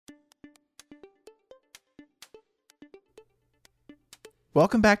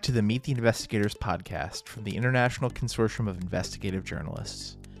Welcome back to the Meet the Investigators podcast from the International Consortium of Investigative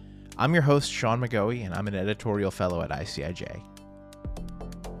Journalists. I'm your host, Sean McGoey, and I'm an editorial fellow at ICIJ.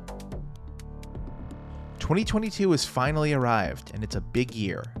 2022 has finally arrived, and it's a big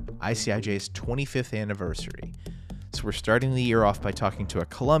year, ICIJ's 25th anniversary. So we're starting the year off by talking to a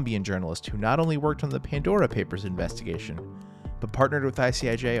Colombian journalist who not only worked on the Pandora Papers investigation, but partnered with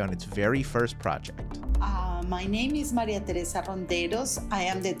ICIJ on its very first project. My name is Teresa Ronderos. I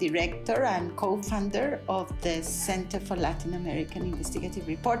am the director and co-founder of the Center for Latin American Investigative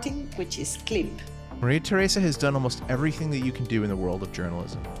Reporting, which is CLIP. Maria Teresa has done almost everything that you can do in the world of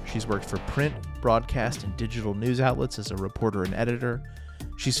journalism. She's worked for print, broadcast, and digital news outlets as a reporter and editor.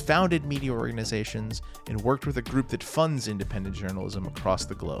 She's founded media organizations and worked with a group that funds independent journalism across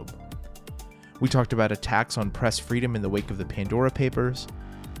the globe. We talked about attacks on press freedom in the wake of the Pandora Papers,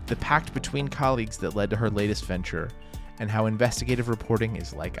 the pact between colleagues that led to her latest venture, and how investigative reporting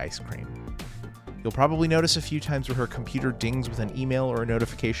is like ice cream. You'll probably notice a few times where her computer dings with an email or a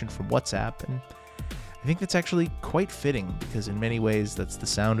notification from WhatsApp, and I think that's actually quite fitting because in many ways that's the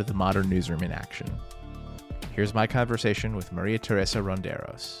sound of the modern newsroom in action. Here's my conversation with Maria Teresa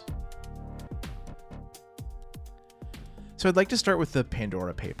Ronderos. So I'd like to start with the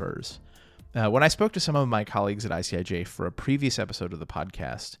Pandora Papers. When I spoke to some of my colleagues at ICIJ for a previous episode of the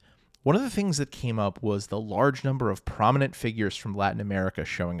podcast, one of the things that came up was the large number of prominent figures from Latin America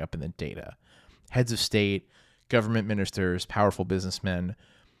showing up in the data. Heads of state, government ministers, powerful businessmen.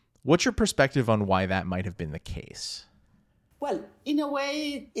 What's your perspective on why that might have been the case? Well, in a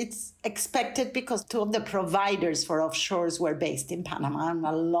way, it's expected because two of the providers for offshores were based in Panama, and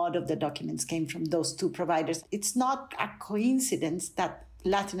a lot of the documents came from those two providers. It's not a coincidence that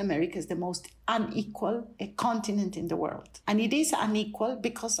Latin America is the most unequal continent in the world. And it is unequal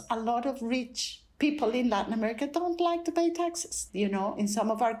because a lot of rich people in Latin America don't like to pay taxes. You know, in some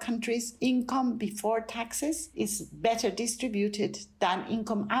of our countries, income before taxes is better distributed than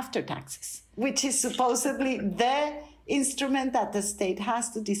income after taxes, which is supposedly the instrument that the state has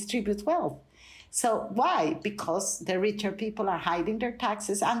to distribute wealth. So why? Because the richer people are hiding their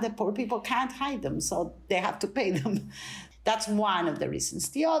taxes and the poor people can't hide them, so they have to pay them. That's one of the reasons.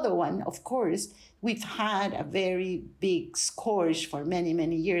 The other one, of course, we've had a very big scourge for many,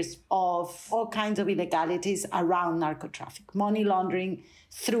 many years of all kinds of illegalities around narco traffic, money laundering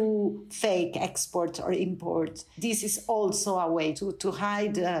through fake exports or imports. This is also a way to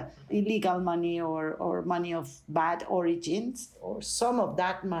hide illegal money or money of bad origins. Or some of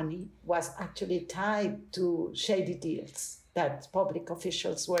that money was actually tied to shady deals that public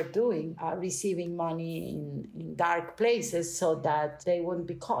officials were doing, receiving money in dark places so that they wouldn't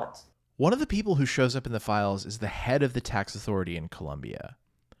be caught. One of the people who shows up in the files is the head of the tax authority in Colombia.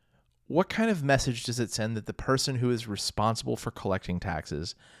 What kind of message does it send that the person who is responsible for collecting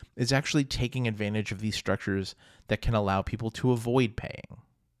taxes is actually taking advantage of these structures that can allow people to avoid paying?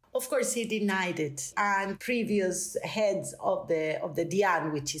 Of course, he denied it. And previous heads of the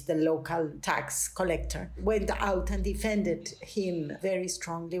DIAN, which is the local tax collector, went out and defended him very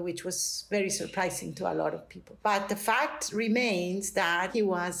strongly, which was very surprising to a lot of people. But the fact remains that he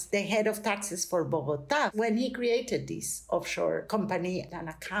was the head of taxes for Bogota when he created this offshore company, an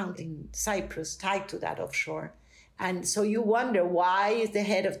account in Cyprus tied to that offshore. And so you wonder, why is the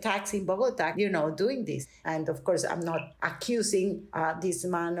head of tax in Bogota, doing this? And of course, I'm not accusing this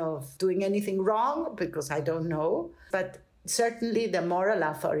man of doing anything wrong because I don't know. But certainly the moral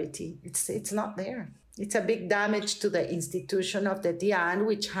authority, it's not there. It's a big damage to the institution of the DIAN,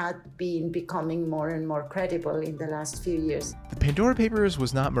 which had been becoming more and more credible in the last few years. The Pandora Papers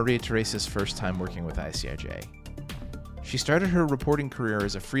was not Maria Teresa's first time working with ICIJ. She started her reporting career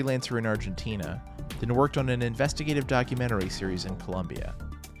as a freelancer in Argentina, then worked on an investigative documentary series in Colombia.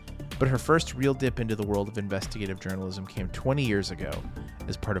 But her first real dip into the world of investigative journalism came 20 years ago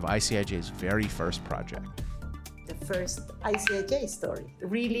as part of ICIJ's very first project. The first ICIJ story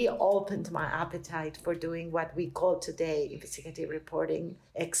really opened my appetite for doing what we call today investigative reporting,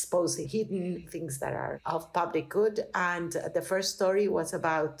 exposing hidden things that are of public good. And the first story was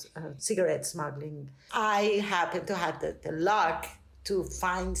about cigarette smuggling. I happened to have the luck to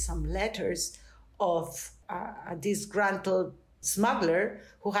find some letters of a disgruntled smuggler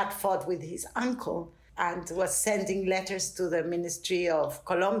who had fought with his uncle and was sending letters to the Ministry of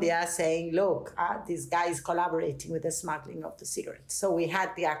Colombia saying, look, this guy is collaborating with the smuggling of the cigarettes. So we had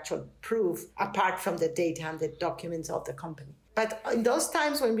the actual proof apart from the data and the documents of the company. But in those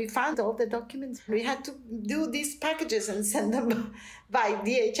times when we found all the documents, we had to do these packages and send them by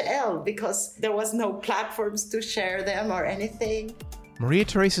DHL because there was no platforms to share them or anything. Maria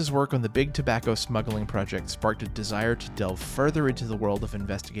Teresa's work on the Big Tobacco Smuggling Project sparked a desire to delve further into the world of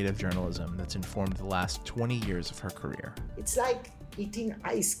investigative journalism that's informed the last 20 years of her career. It's like eating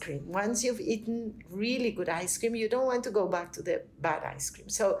ice cream. Once you've eaten really good ice cream, you don't want to go back to the bad ice cream.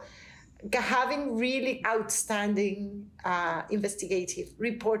 So having really outstanding investigative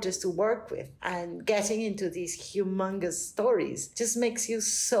reporters to work with and getting into these humongous stories just makes you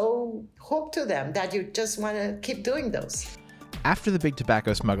so hooked to them that you just want to keep doing those. After the Big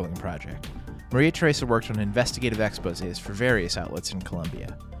Tobacco Smuggling Project, Maria Teresa worked on investigative exposés for various outlets in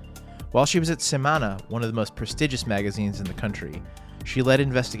Colombia. While she was at Semana, one of the most prestigious magazines in the country, she led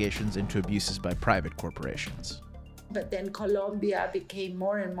investigations into abuses by private corporations. But then Colombia became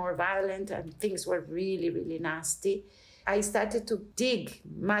more and more violent and things were really, really nasty. I started to dig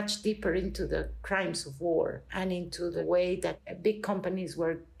much deeper into the crimes of war and into the way that big companies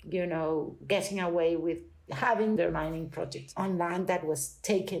were, getting away with having their mining projects on land that was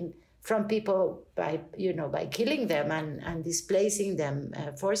taken from people by killing them and displacing them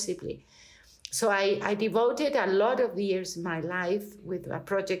forcibly. So I devoted a lot of years in my life with a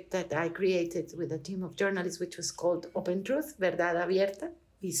project that I created with a team of journalists, which was called Open Truth, Verdad Abierta.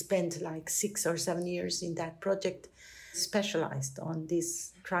 We spent like 6 or 7 years in that project, specialized on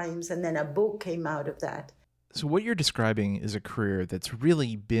these crimes, and then a book came out of that. So what you're describing is a career that's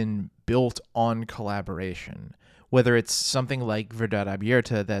really been built on collaboration, whether it's something like Verdad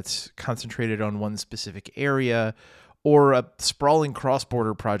Abierta that's concentrated on one specific area, or a sprawling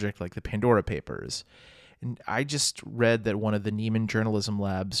cross-border project like the Pandora Papers. And I just read that one of the Neiman Journalism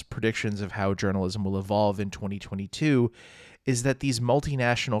Lab's predictions of how journalism will evolve in 2022 is that these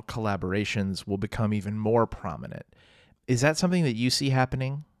multinational collaborations will become even more prominent. Is that something that you see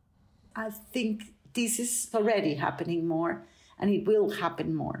happening? I think this is already happening more, and it will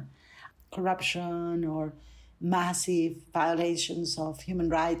happen more. Corruption or massive violations of human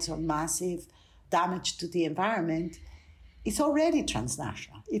rights or massive damage to the environment is already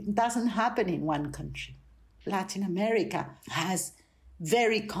transnational. It doesn't happen in one country. Latin America has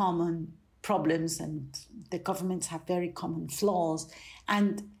very common problems and the governments have very common flaws,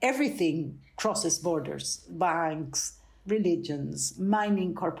 and everything crosses borders: banks, religions,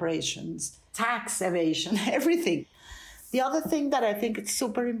 mining corporations, tax evasion, everything. The other thing that I think is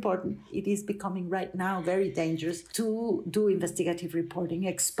super important, it is becoming right now very dangerous to do investigative reporting,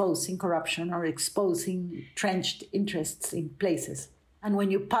 exposing corruption or exposing entrenched interests in places. And when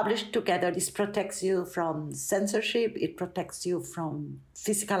you publish together, this protects you from censorship, it protects you from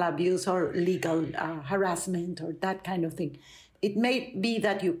physical abuse or legal harassment or that kind of thing. It may be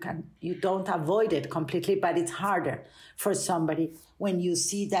that you don't avoid it completely, but it's harder for somebody when you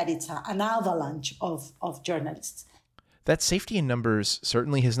see that it's an avalanche of journalists. That safety in numbers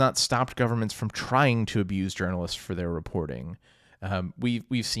certainly has not stopped governments from trying to abuse journalists for their reporting.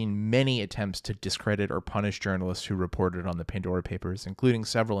 We've seen many attempts to discredit or punish journalists who reported on the Pandora Papers, including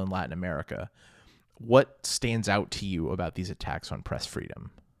several in Latin America. What stands out to you about these attacks on press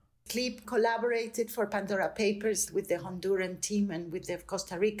freedom? CLIP collaborated for Pandora Papers with the Honduran team and with the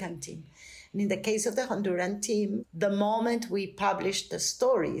Costa Rican team. And in the case of the Honduran team, the moment we published the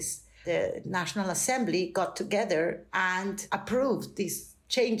stories, the National Assembly got together and approved these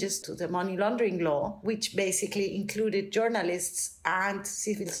changes to the money laundering law, which basically included journalists and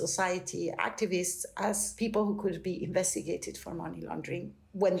civil society activists as people who could be investigated for money laundering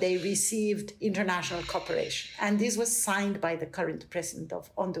when they received international cooperation. And this was signed by the current president of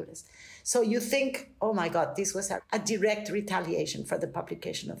Honduras. So you think, oh my God, this was a direct retaliation for the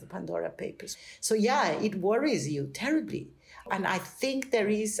publication of the Pandora Papers. So yeah, it worries you terribly. And I think there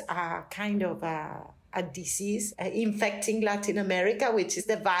is a kind of a disease infecting Latin America, which is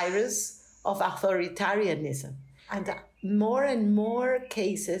the virus of authoritarianism. And more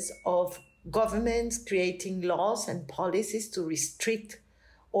cases of governments creating laws and policies to restrict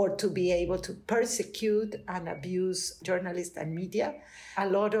or to be able to persecute and abuse journalists and media. A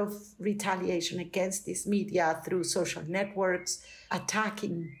lot of retaliation against this media through social networks,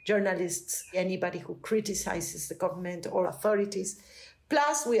 attacking journalists, anybody who criticizes the government or authorities.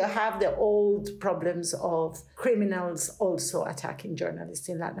 Plus, we have the old problems of criminals also attacking journalists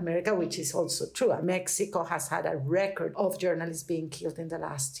in Latin America, which is also true. Mexico has had a record of journalists being killed in the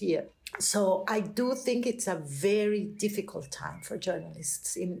last year. So I do think it's a very difficult time for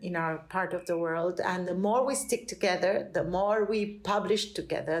journalists in our part of the world. And the more we stick together, the more we publish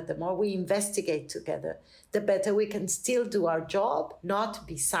together, the more we investigate together, the better we can still do our job, not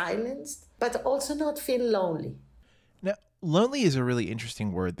be silenced, but also not feel lonely. Now, lonely is a really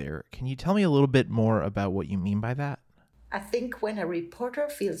interesting word there. Can you tell me a little bit more about what you mean by that? I think when a reporter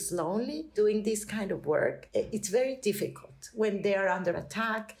feels lonely doing this kind of work, it's very difficult when they're under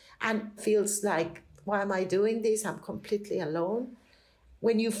attack and feels like, why am I doing this? I'm completely alone.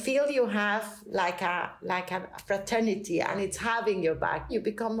 When you feel you have like a fraternity and it's having your back, you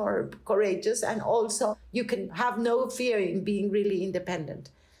become more courageous, and also you can have no fear in being really independent.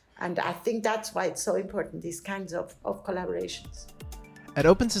 And I think that's why it's so important, these kinds of collaborations. At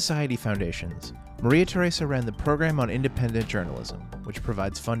Open Society Foundations, Maria Teresa ran the Program on Independent Journalism, which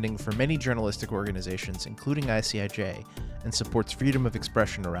provides funding for many journalistic organizations, including ICIJ, and supports freedom of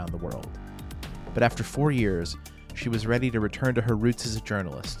expression around the world. But after 4 years, she was ready to return to her roots as a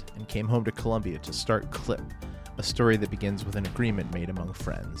journalist and came home to Colombia to start CLIP, a story that begins with an agreement made among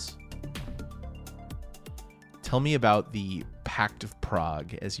friends. Tell me about the Pact of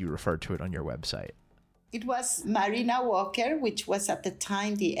Prague, as you referred to it on your website. It was Marina Walker, which was at the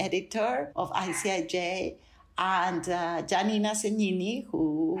time the editor of ICIJ, and Janina Segnini,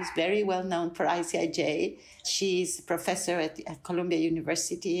 who's very well known for ICIJ. She's a professor at Colombian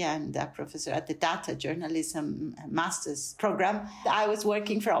University and a professor at the Data Journalism Master's Program. I was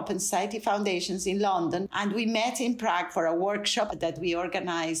working for Open Society Foundations in London, and we met in Prague for a workshop that we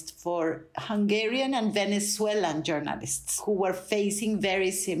organized for Hungarian and Venezuelan journalists who were facing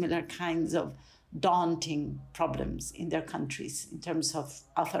very similar kinds of daunting problems in their countries in terms of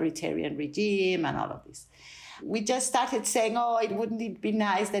authoritarian regime and all of this. We just started saying, wouldn't it be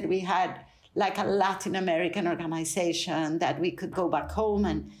nice that we had like a Latin American organization that we could go back home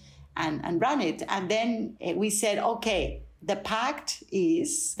and run it. And then we said, okay, the pact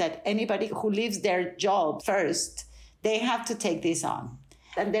is that anybody who leaves their job first, they have to take this on.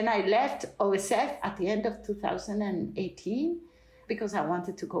 And then I left OSF at the end of 2018 because I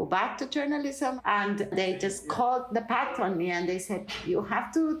wanted to go back to journalism. And they just called the pact on me and they said, you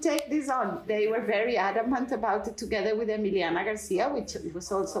have to take this on. They were very adamant about it, together with Emiliana Garcia, which was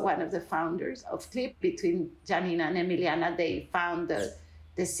also one of the founders of CLIP. Between Janina and Emiliana, they found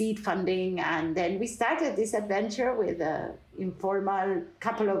the seed funding. And then we started this adventure with an informal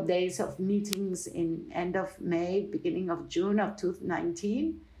couple of days of meetings in end of May, beginning of June of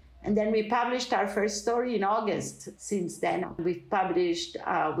 2019. And then we published our first story in August. Since then, we've published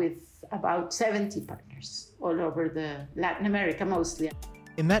with about 70 partners all over Latin America mostly.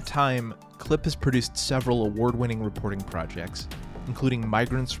 In that time, CLIP has produced several award-winning reporting projects, including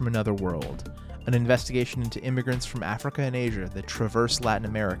Migrants from Another World, an investigation into immigrants from Africa and Asia that traverse Latin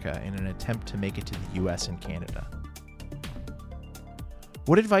America in an attempt to make it to the US and Canada.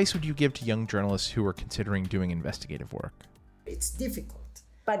 What advice would you give to young journalists who are considering doing investigative work? It's difficult,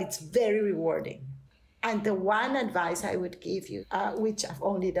 but it's very rewarding. And the one advice I would give you, which I've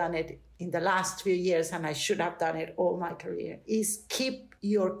only done it in the last few years and I should have done it all my career, is keep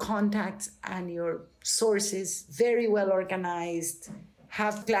your contacts and your sources very well organized.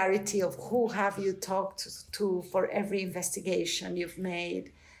 Have clarity of who have you talked to for every investigation you've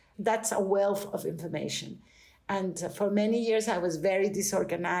made. That's a wealth of information. And for many years, I was very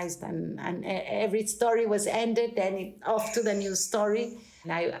disorganized and every story was ended, then off to the new story.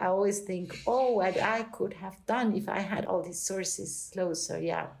 And I always think, what I could have done if I had all these sources closer,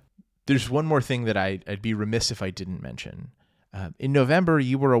 yeah. There's one more thing that I'd be remiss if I didn't mention. In November,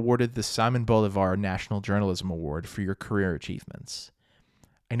 you were awarded the Simon Bolivar National Journalism Award for your career achievements.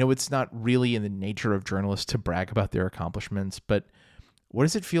 I know it's not really in the nature of journalists to brag about their accomplishments, but what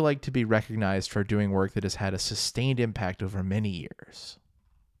does it feel like to be recognized for doing work that has had a sustained impact over many years?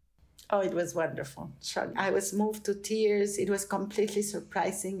 Oh, it was wonderful. I was moved to tears. It was completely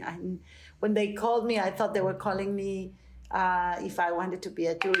surprising. And when they called me, I thought they were calling me if I wanted to be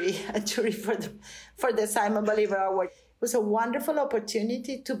a jury for the Simon Bolivar Award. It was a wonderful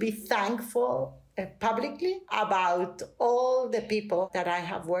opportunity to be thankful publicly about all the people that I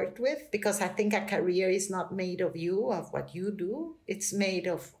have worked with, because I think a career is not made of you, of what you do. It's made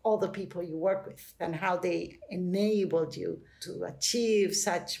of all the people you work with and how they enabled you to achieve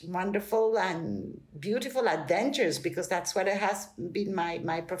such wonderful and beautiful adventures, because that's what it has been.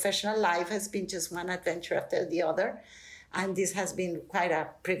 My professional life has been just one adventure after the other. And this has been quite a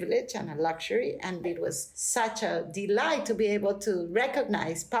privilege and a luxury. And it was such a delight to be able to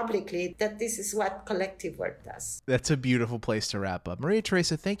recognize publicly that this is what collective work does. That's a beautiful place to wrap up. Maria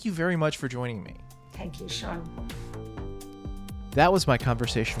Teresa, thank you very much for joining me. Thank you, Sean. That was my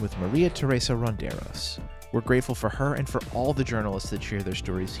conversation with Maria Teresa Ronderos. We're grateful for her and for all the journalists that share their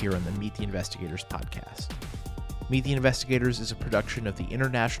stories here on the Meet the Investigators podcast. Meet the Investigators is a production of the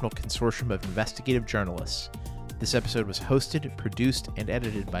International Consortium of Investigative Journalists. This episode was hosted, produced, and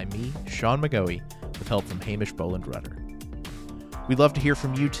edited by me, Sean McGoey, with help from Hamish Boland-Rudder. We'd love to hear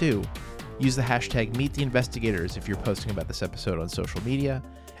from you too. Use the hashtag MeetTheInvestigators if you're posting about this episode on social media,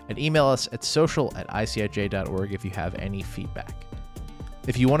 and email us at social@icij.org if you have any feedback.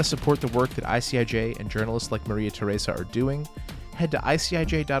 If you want to support the work that ICIJ and journalists like Maria Teresa are doing, head to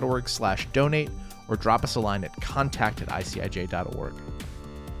icij.org/donate or drop us a line at contact@icij.org.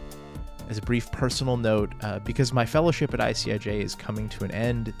 As a brief personal note, because my fellowship at ICIJ is coming to an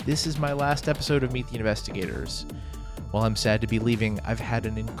end, this is my last episode of Meet the Investigators. While I'm sad to be leaving, I've had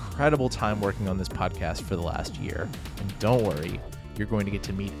an incredible time working on this podcast for the last year. And don't worry, you're going to get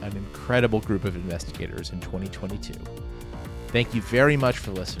to meet an incredible group of investigators in 2022. Thank you very much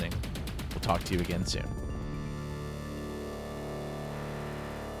for listening. We'll talk to you again soon.